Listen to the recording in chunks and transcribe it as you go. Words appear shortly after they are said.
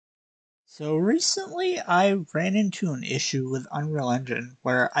So recently I ran into an issue with Unreal Engine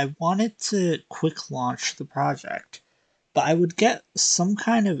where I wanted to quick launch the project, but I would get some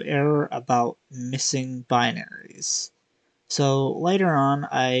kind of error about missing binaries. So later on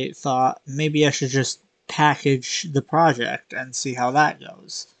I thought maybe I should just package the project and see how that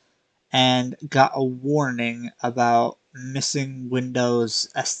goes, and got a warning about missing Windows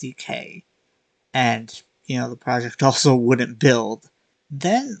SDK, and the project also wouldn't build.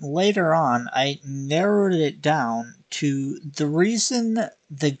 Then later on, I narrowed it down to the reason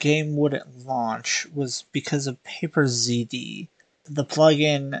the game wouldn't launch was because of PaperZD. The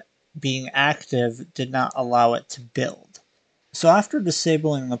plugin being active did not allow it to build. So after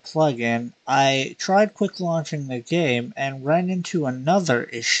disabling the plugin, I tried quick launching the game and ran into another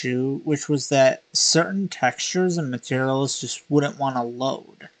issue, which was that certain textures and materials just wouldn't want to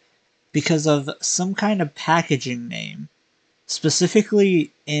load because of some kind of packaging name.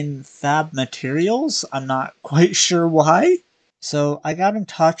 Specifically in Fab Materials, I'm not quite sure why. So I got in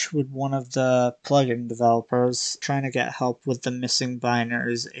touch with one of the plugin developers trying to get help with the missing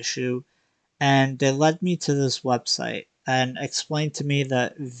binaries issue, and they led me to this website and explained to me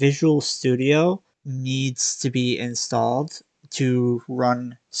that Visual Studio needs to be installed to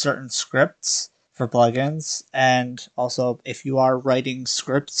run certain scripts for plugins, and also if you are writing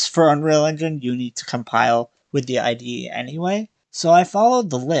scripts for Unreal Engine, you need to compile with the IDE anyway. So I followed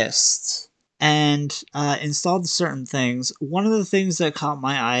the list and installed certain things. One of the things that caught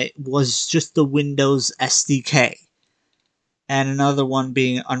my eye was just the Windows SDK, and another one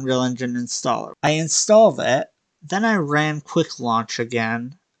being Unreal Engine installer. I installed it, then I ran quick launch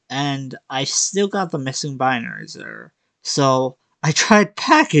again, and I still got the missing binaries error. So I tried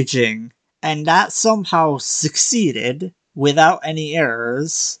packaging, and that somehow succeeded without any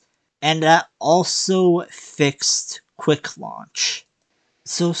errors, and that also fixed quick launch.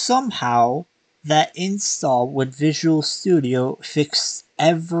 So somehow that install with Visual Studio fixed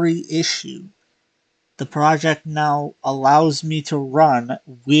every issue. The project now allows me to run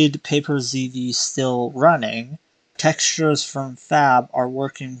with PaperZD still running. Textures from Fab are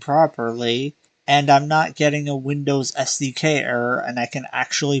working properly, and I'm not getting a Windows SDK error, and I can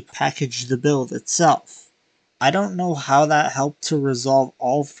actually package the build itself. I don't know how that helped to resolve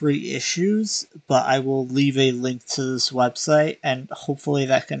all three issues, but I will leave a link to this website, and hopefully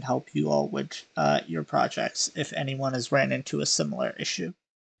that can help you all with your projects if anyone has ran into a similar issue.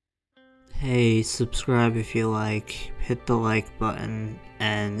 Hey, subscribe if you like, hit the like button,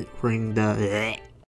 and ring the